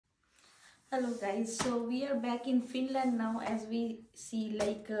Hello guys, so we are back in Finland now. As we see,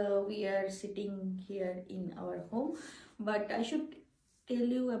 we are sitting here in our home, but I should tell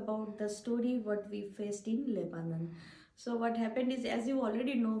you about the story what we faced in Lebanon. So what happened is, as you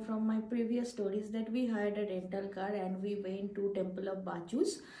already know from my previous stories, that we hired a rental car and we went to Temple of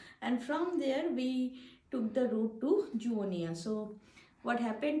Bacchus, and from there we took the route to Juonia. So what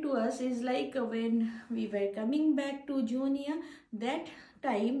happened to us is, when we were coming back to Juonia, that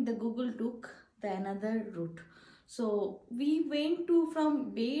time the Google took the another route. So we went to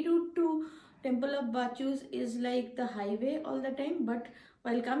from Beirut to Temple of Bacchus is like the highway all the time, but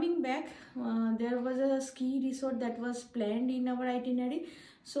while coming back there was a ski resort that was planned in our itinerary,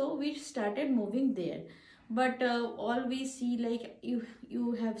 so we started moving there. But all we see, like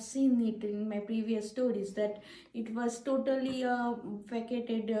you have seen it in my previous stories, that it was totally a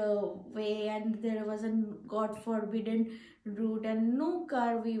vacated way, and there was a god forbidden route and no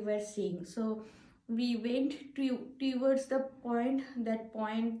car we were seeing. So we went towards the point that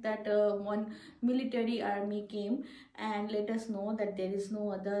one military army came and let us know that there is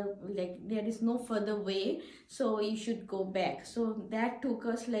no other, like there is no further way, so you should go back. So that took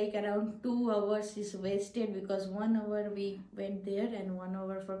us like around 2 hours is wasted, because 1 hour we went there and 1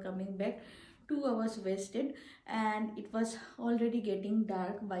 hour for coming back. 2 hours wasted, and it was already getting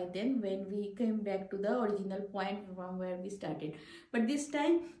dark by then when we came back to the original point from where we started. But this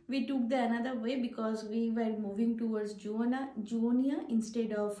time we took the another way, because we were moving towards Juonia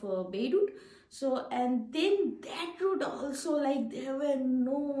instead of Beirut. So, and then that route also, like there were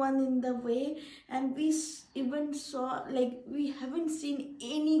no one in the way, and we even saw, like we haven't seen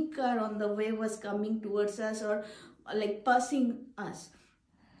any car on the way was coming towards us or like passing us.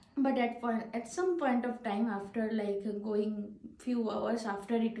 But at some point of time, after like going few hours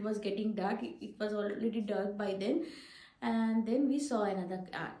after it was getting dark, it was already dark by then, and then we saw another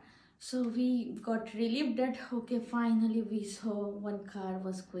car. So we got relieved that okay, finally we saw one car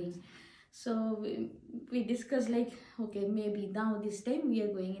was going. So we discussed like, okay, maybe now this time we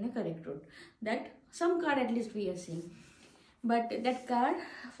are going in a correct route, that some car at least we are seeing. But that car,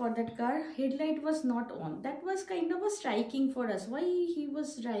 for that car, headlight was not on. That was kind of a striking for us, why he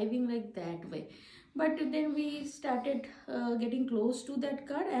was driving like that way. But then we started getting close to that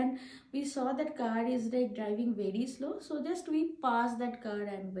car, and we saw that car is like driving very slow, so just we passed that car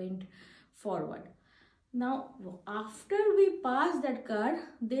and went forward. Now after we passed that car,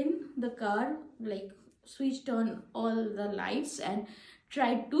 then the car like switched on all the lights and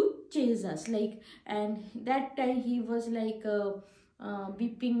tried to chase us, like, and that time he was like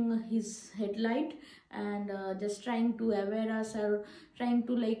beeping his headlight and just trying to aware us, or trying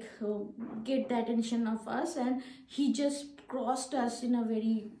to like get the attention of us. And he just crossed us in a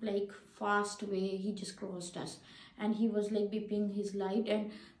very like fast way. He just crossed us, and he was like beeping his light and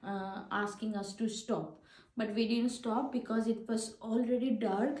asking us to stop. But we didn't stop, because it was already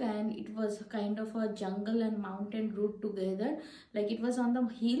dark and it was kind of a jungle and mountain route together, like it was on the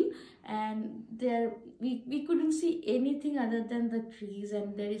hill, and there we couldn't see anything other than the trees,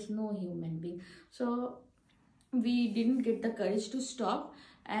 and there is no human being. So we didn't get the courage to stop,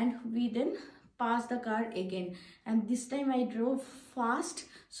 and we then passed the car again. And this time I drove fast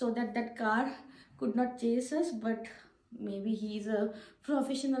so that that car could not chase us. But maybe he's a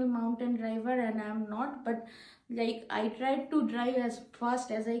professional mountain driver and I'm not, but like I tried to drive as fast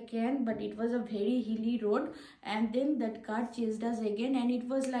as I can, but it was a very hilly road, and then that car chased us again, and it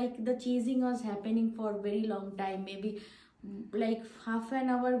was like the chasing was happening for a very long time, maybe like half an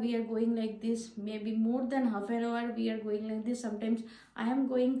hour we are going like this, maybe more than half an hour we are going like this. Sometimes I am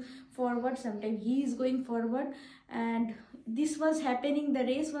going forward, sometimes he is going forward, and this was happening, the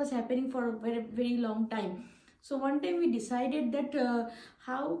race was happening for a very, very long time. So one time we decided that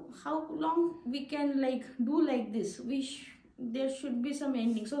how long we can like do like this, there should be some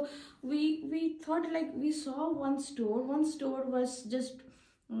ending. So we thought, like we saw one store was just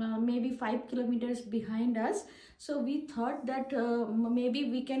maybe 5 kilometers behind us. So we thought that maybe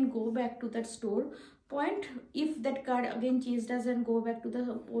we can go back to that store point. If that car again chased us and go back to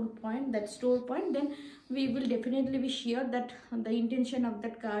the old point, that store point, then we will definitely be sure that the intention of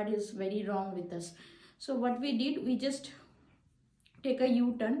that car is very wrong with us. So what we did, we just take a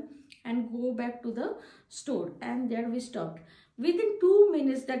U-turn and go back to the store, and there we stopped. Within 2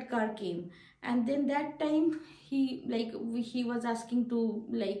 minutes that car came, and then that time he was asking to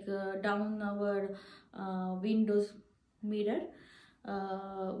like down our windows mirror,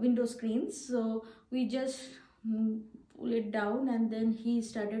 window screens. So we just pull it down, and then he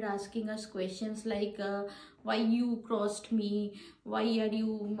started asking us questions like why you crossed me, why are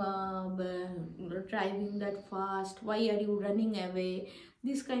you driving that fast, why are you running away,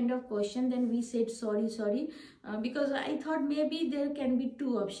 this kind of question. Then we said sorry, sorry, because I thought maybe there can be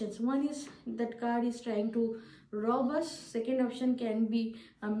two options. One is that car is trying to rob us. Second option can be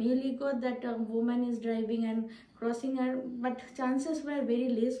a male ego, that a woman is driving and crossing her. But chances were very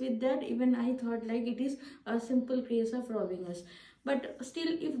less with that. Even I thought like it is a simple case of robbing us. But still,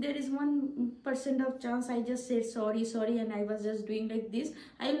 if there is 1% of chance, I just said sorry, sorry, and I was just doing like this.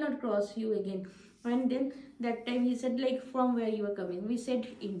 I will not cross you again. And then that time he said like, from where you are coming? We said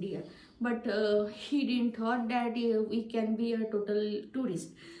India. But he didn't thought that we can be a total tourist.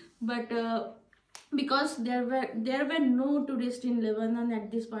 But because there were no tourists in Lebanon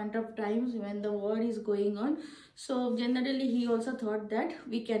at this point of time when the war is going on. So generally he also thought that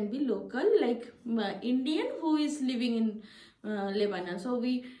we can be local, like Indian who is living in Lebanon. So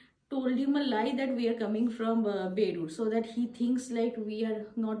we told him a lie that we are coming from Beirut, so that he thinks like we are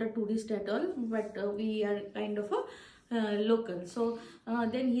not a tourist at all, but we are kind of a local. So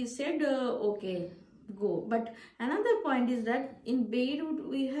then he said okay, go. But another point is that in Beirut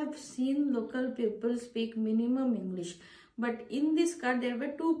we have seen local people speak minimum English. But in this car there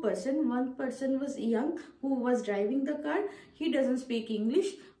were two persons. One person was young who was driving the car. He doesn't speak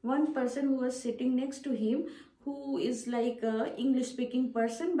English. One person who was sitting next to him, who is like a English speaking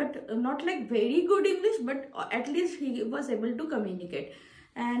person, but not like very good English, but at least he was able to communicate.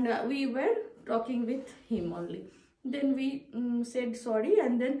 And we were talking with him only. Then we said sorry,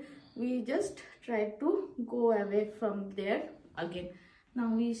 and then we just tried to go away from there again.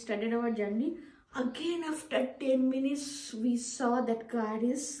 Now we started our journey. Again after 10 minutes, we saw that car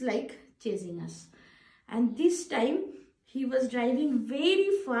is like chasing us. And this time, he was driving very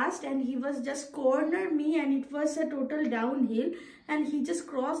fast and he was just cornered me, and it was a total downhill, and he just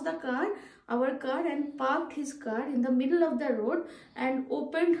crossed the car, our car, and parked his car in the middle of the road and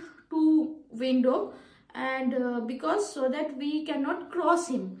opened two windows, and because so that we cannot cross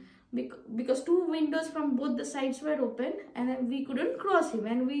him, because two windows from both the sides were open and we couldn't cross him,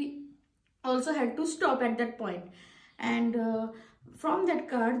 and we also had to stop at that point. And from that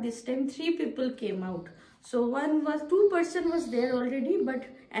car this time 3 people came out. So two person was there already, but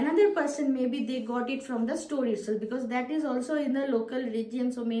another person, maybe they got it from the store itself, because that is also in the local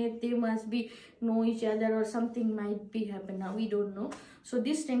region. So they must be know each other, or something might be happen. Now we don't know. So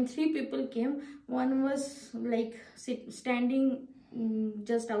this time 3 people came. One was like standing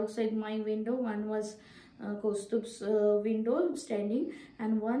just outside my window. One was Kaustub's window standing,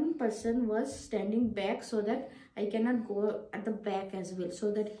 and one person was standing back so that I cannot go at the back as well,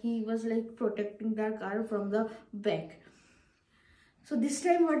 so that he was like protecting the car from the back. So this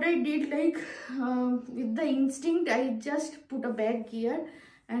time what I did, like with the instinct, I just put a back gear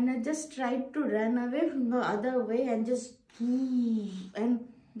and I just tried to run away from the other way, and just and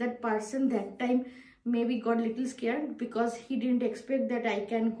that person that time maybe got a little scared, because he didn't expect that I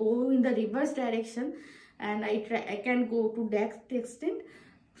can go in the reverse direction and I can go to that extent.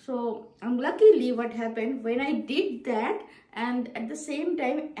 So unluckily what happened when I did that, and at the same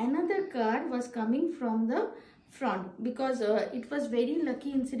time another car was coming from the front, because it was very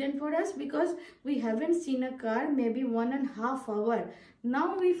lucky incident for us, because we haven't seen a car maybe 1.5 hours.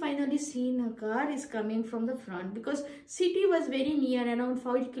 Now we finally seen a car is coming from the front, because city was very near, around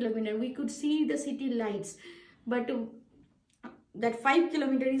 5 kilometers. We could see the city lights, but that 5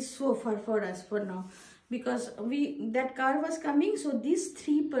 kilometers is so far for us for now, because that car was coming. So these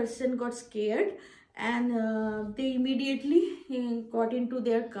 3 person got scared, and they immediately got into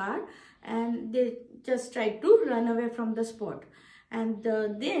their car and they just tried to run away from the spot. And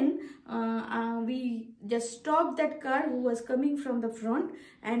then we just stopped that car who was coming from the front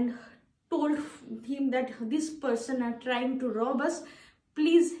and told him that this person are trying to rob us,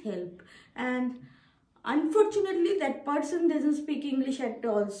 please help. And unfortunately that person doesn't speak English at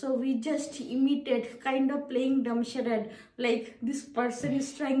all, so we just imitate, kind of playing dumb charade, like this person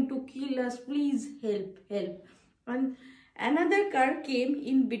is trying to kill us, please help, help. And another car came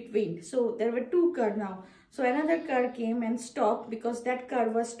in between, so there were 2 cars now. So another car came and stopped, because that car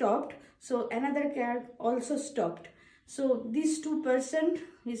was stopped, so another car also stopped. So these 2 person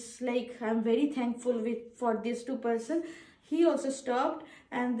is like, I'm very thankful for these 2 person. He also stopped,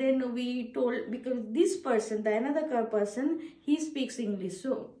 and then we told, because this person, the another car person, he speaks English,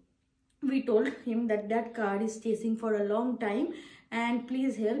 so we told him that that car is chasing for a long time and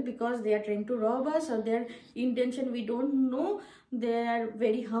please help, because they are trying to rob us, or their intention we don't know. they are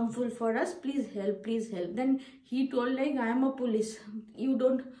very harmful for us, please help, please help. Then he told like, I am a police, you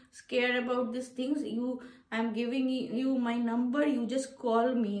don't scare about these things, I'm giving you my number, you just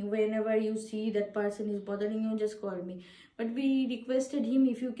call me whenever you see that person is bothering you, just call me. But we requested him,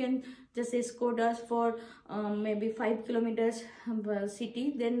 if you can just escort us for maybe 5 kilometers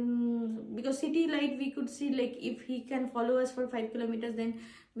city, then because city light we could see, like if he can follow us for 5 kilometers, then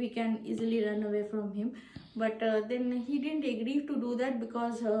we can easily run away from him. But then he didn't agree to do that,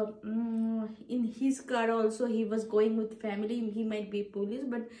 because in his car also he was going with family. He might be police,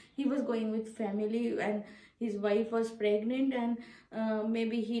 but he was going with family, and his wife was pregnant, and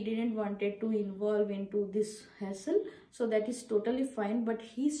maybe he didn't wanted to involve into this hassle, so that is totally fine. But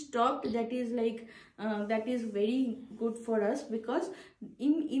he stopped, that is like that is very good for us, because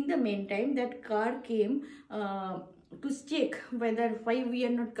in the meantime that car came to check whether why we are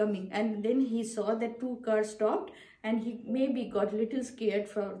not coming, and then he saw that 2 cars stopped, and he maybe got little scared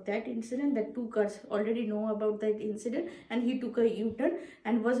for that incident, that 2 cars already know about that incident, and he took a U-turn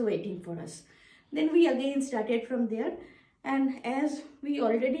and was waiting for us. Then we again started from there, and as we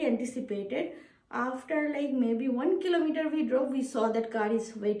already anticipated, after like maybe 1 kilometer we drove, we saw that car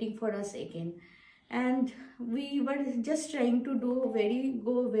is waiting for us again. And we were just trying to go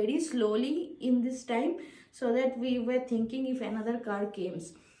very slowly in this time, so that we were thinking if another car came.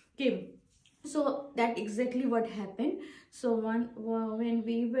 So that exactly what happened. So when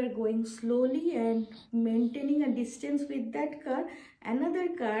we were going slowly and maintaining a distance with that car, another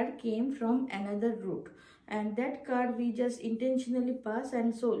car came from another route, and that car we just intentionally passed,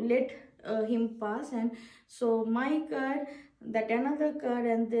 and so let him pass. And so my car, that another car,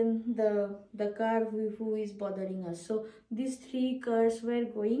 and then the car who is bothering us. So these 3 cars were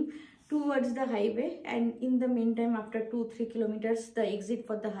going towards the highway, and in the meantime, after 2-3 kilometers, the exit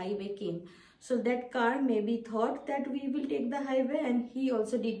for the highway came. So that car maybe thought that we will take the highway, and he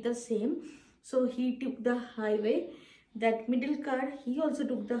also did the same. So he took the highway. That middle car, he also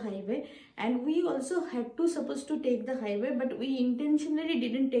took the highway, and we also had to supposed to take the highway, but we intentionally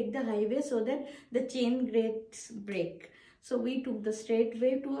didn't take the highway, so that the chain gets break. So we took the straight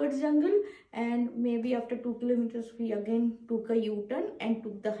way towards jungle, and maybe after 2 kilometers we again took a U-turn and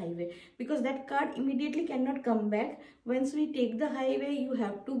took the highway, because that car immediately cannot come back. Once we take the highway, you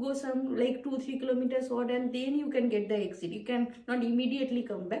have to go some like 2-3 kilometers forward, and then you can get the exit. You can not immediately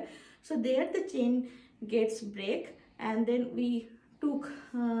come back. So there the chain gets break, and then we took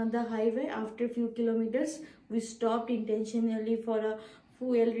the highway. After few kilometers we stopped intentionally for a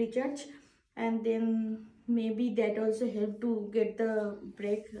fuel recharge, and then maybe that also helped to get the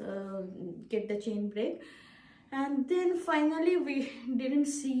brake, get the chain brake. And then finally we didn't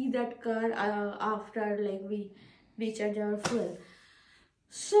see that car after like we recharge our fuel.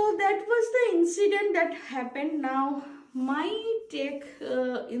 So that was the incident that happened. Now my take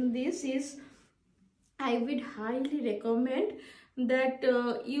in this is, I would highly recommend that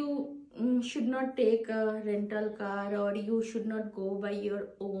you should not take a rental car, or you should not go by your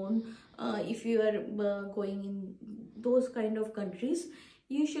own if you are going in those kind of countries.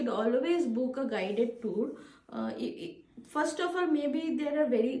 You should always book a guided tour. First of all, maybe there are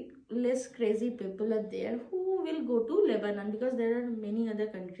very less crazy people are there who will go to Lebanon, because there are many other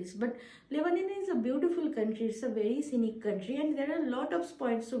countries, but Lebanon is a beautiful country. It's a very scenic country, and there are a lot of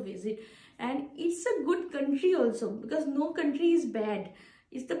points to visit, and it's a good country also, because no country is bad.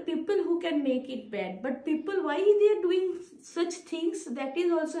 It's the people who can make it bad. But people, why they are doing such things, that is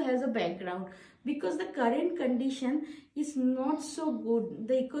also has a background, because the current condition is not so good.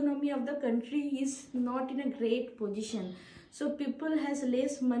 The economy of the country is not in a great position, so people has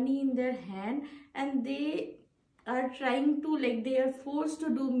less money in their hand, and they are trying to, like, they are forced to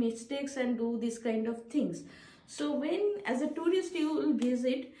do mistakes and do this kind of things. So when as a tourist you will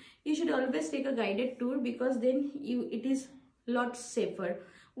visit, you should always take a guided tour, because then it is lot safer.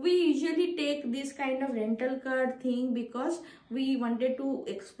 We usually take this kind of rental car thing because we wanted to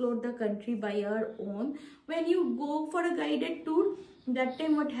explore the country by our own. When you go for a guided tour, that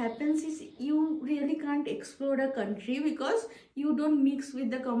time what happens is you really can't explore a country, because you don't mix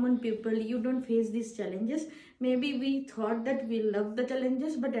with the common people, you don't face these challenges. Maybe we thought that we love the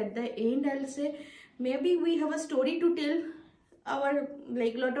challenges, but at the end I'll say maybe we have a story to tell our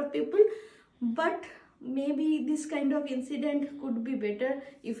like lot of people, but maybe this kind of incident could be better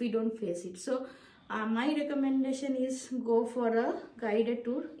if we don't face it. So my recommendation is go for a guided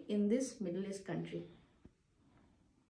tour in this Middle East country.